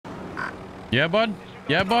Yeah, bud.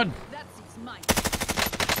 Yeah, bud.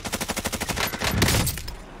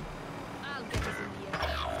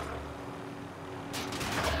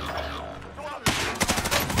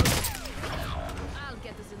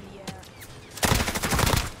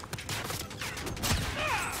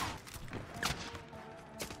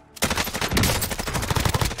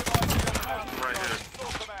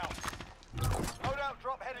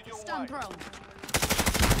 Stun thrown.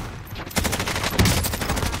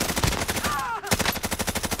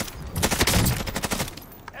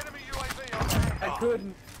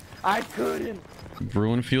 I couldn't.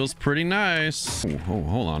 Bruen feels pretty nice. Oh,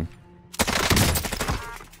 hold on.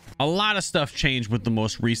 A lot of stuff changed with the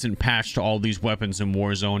most recent patch to all these weapons in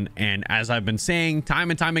Warzone, and as I've been saying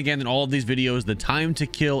time and time again in all of these videos, the time to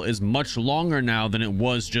kill is much longer now than it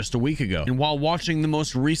was just a week ago. And while watching the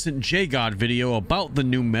most recent JGod video about the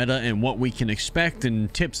new meta and what we can expect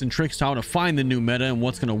and tips and tricks to how to find the new meta and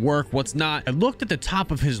what's going to work, what's not, I looked at the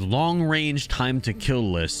top of his long-range time to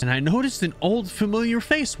kill list and I noticed an old familiar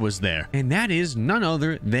face was there, and that is none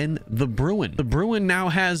other than the Bruen. The Bruen now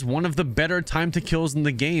has one of the better time to kills in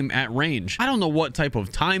the game at range. I don't know what type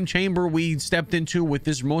of time chamber we stepped into with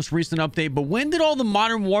this most recent update, but when did all the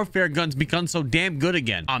modern warfare guns become so damn good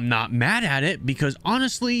again? I'm not mad at it because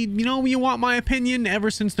honestly, you know, you want my opinion,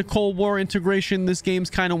 ever since the Cold War integration, this game's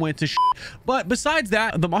kind of went to shit. But besides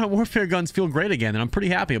that, the modern warfare guns feel great again and I'm pretty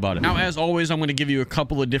happy about it. Now, as always, I'm going to give you a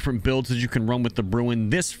couple of different builds that you can run with the Bruen.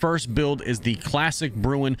 This first build is the classic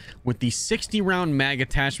Bruen with the 60 round mag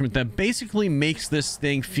attachment that basically makes this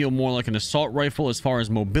thing feel more like an assault rifle as far as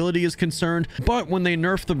mobility is concerned. But when they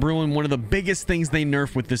nerf the Bruen, one of the biggest things they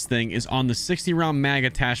nerf with this thing is on the 60 round mag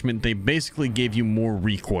attachment, they basically gave you more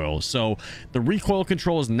recoil. So the recoil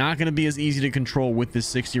control is not going to be as easy to control with this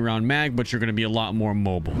 60 round mag, but you're going to be a lot more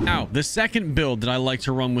mobile. Now, the second build that I like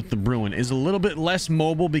to run with the Bruen is a little bit less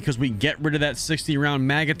mobile because we get rid of that 60 round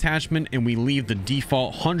mag attachment and we leave the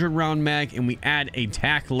default 100 round mag and we add a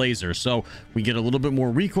tac laser. So we get a little bit more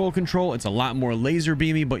recoil control. It's a lot more laser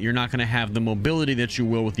beamy, but you're not going to have the mobility that you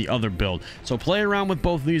will with the other build. So play around with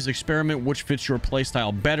both of these, experiment which fits your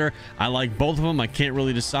playstyle better. I like both of them. I can't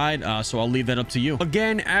really decide, so I'll leave that up to you.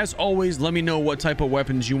 Again, as always, let me know what type of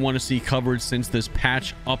weapons you want to see covered since this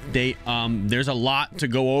patch update. There's a lot to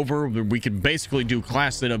go over. We could basically do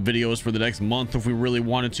class setup videos for the next month if we really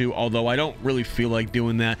wanted to, although I don't really feel like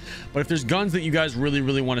doing that. But if there's guns that you guys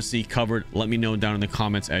really want to see covered, let me know down in the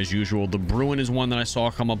comments as usual. The Bruen is one that I saw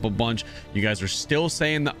come up a bunch. You guys are still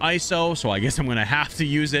saying the ISO, so I guess I'm gonna have to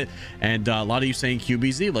use it, and a lot of you saying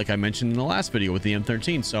QBZ like I mentioned in the last video with the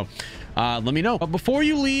M13. So let me know. But before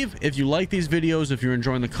you leave, if you like these videos, if you're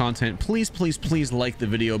enjoying the content, please like the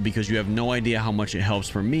video because you have no idea how much it helps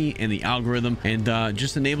for me and the algorithm, and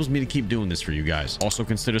just enables me to keep doing this for you guys. Also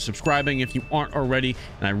consider subscribing if you aren't already,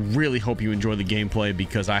 and I really hope you enjoy the gameplay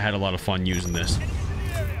because I had a lot of fun using this.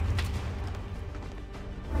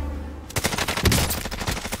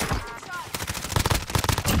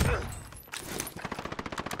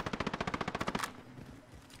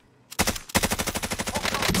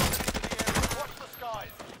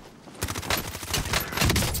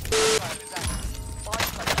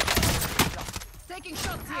 Taking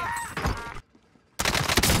shots here.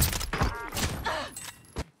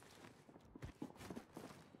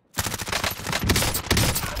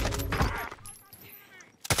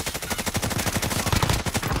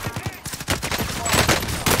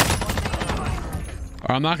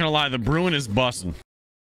 I'm not gonna lie, the Bruen is busting.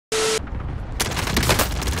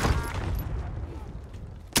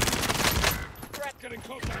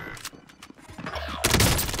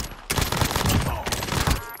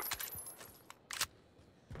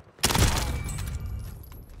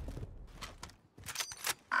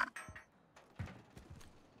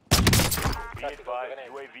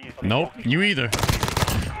 Nope, you either.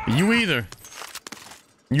 You either.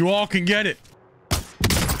 You all can get it.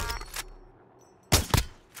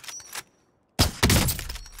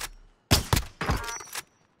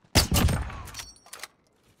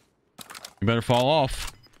 You better fall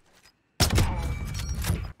off.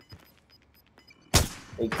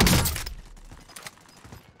 Friendly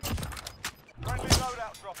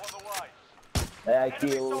loadout drop on the way. Hey, I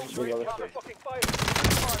kill.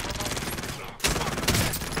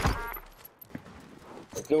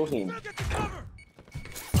 Kill him.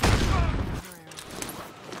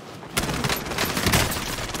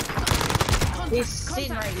 He's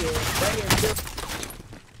sitting right here. Right here.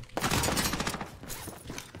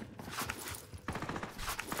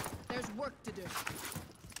 There's work to do.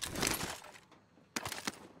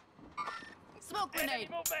 Smoke grenade.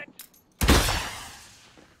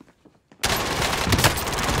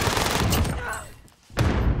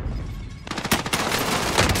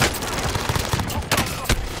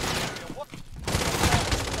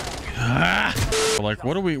 Like,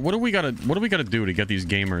 what do we gotta do to get these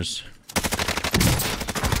gamers?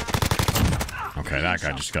 Okay, that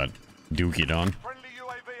guy just got dookied on. Friendly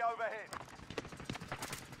UAV overhead.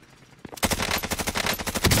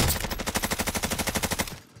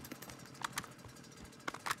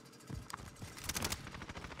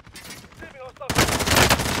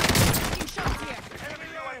 Taking shots here. Enemy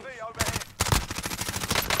UAV overhead.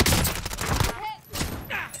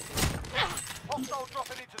 Hostile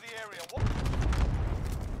dropping into the area. What?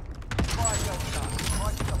 Fire sale done.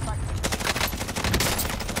 Right to the factory.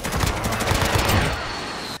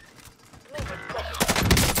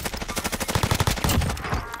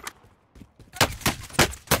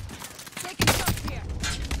 Taking shots here.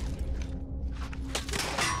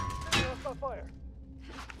 Fire.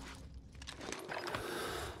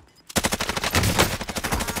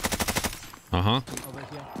 Uh-huh.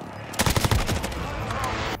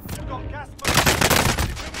 You've got gas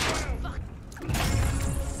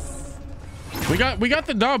moving. We got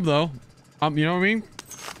the dub though. You know what I mean?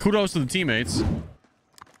 Kudos to the teammates. Enemy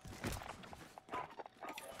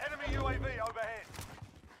UAV overhead.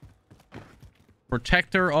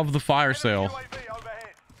 Protector of the fire sale. Enemy UAV overhead.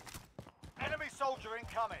 Enemy soldier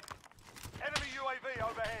incoming. Enemy UAV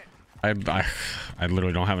overhead. I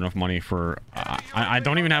literally don't have enough money for I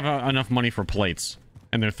don't even have enough money for plates,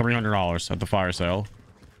 and they're $300 at the fire sale.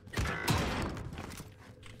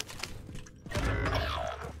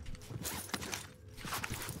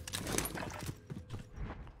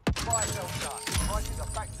 Fire sale done. Prices are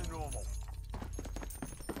back to normal.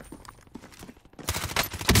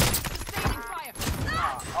 Sustaining fire.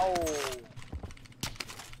 Oh.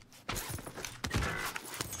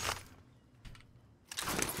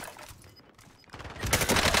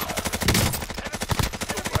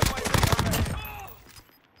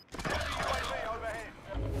 UAV overhead.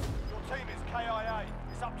 Your team is KIA.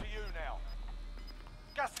 It's up to you now.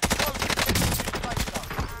 Gas is closing. Safe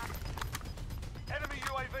zone. Enemy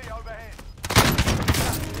UAV overhead.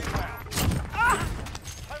 Gas is inbound.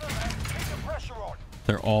 Tell them that. Keep the pressure on.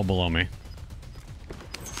 They're all below me.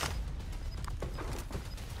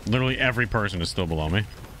 Literally every person is still below me.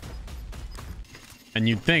 And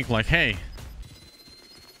you'd think like, hey,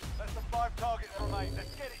 Less than 5 targets remain.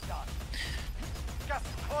 Let's get it done. Gas is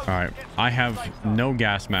closing. all right, Get to I the have safe zone. no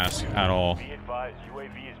gas mask at all. Be advised,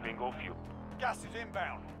 UAV is bingo fuel. Gas is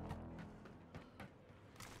inbound.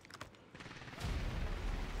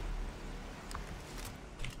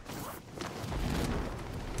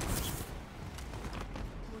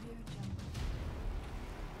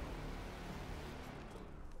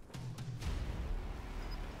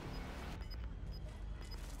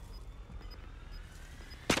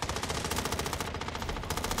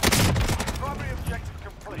 Primary objective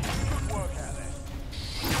complete. Good work out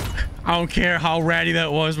there. I don't care how ratty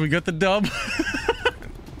that was. We got the dub.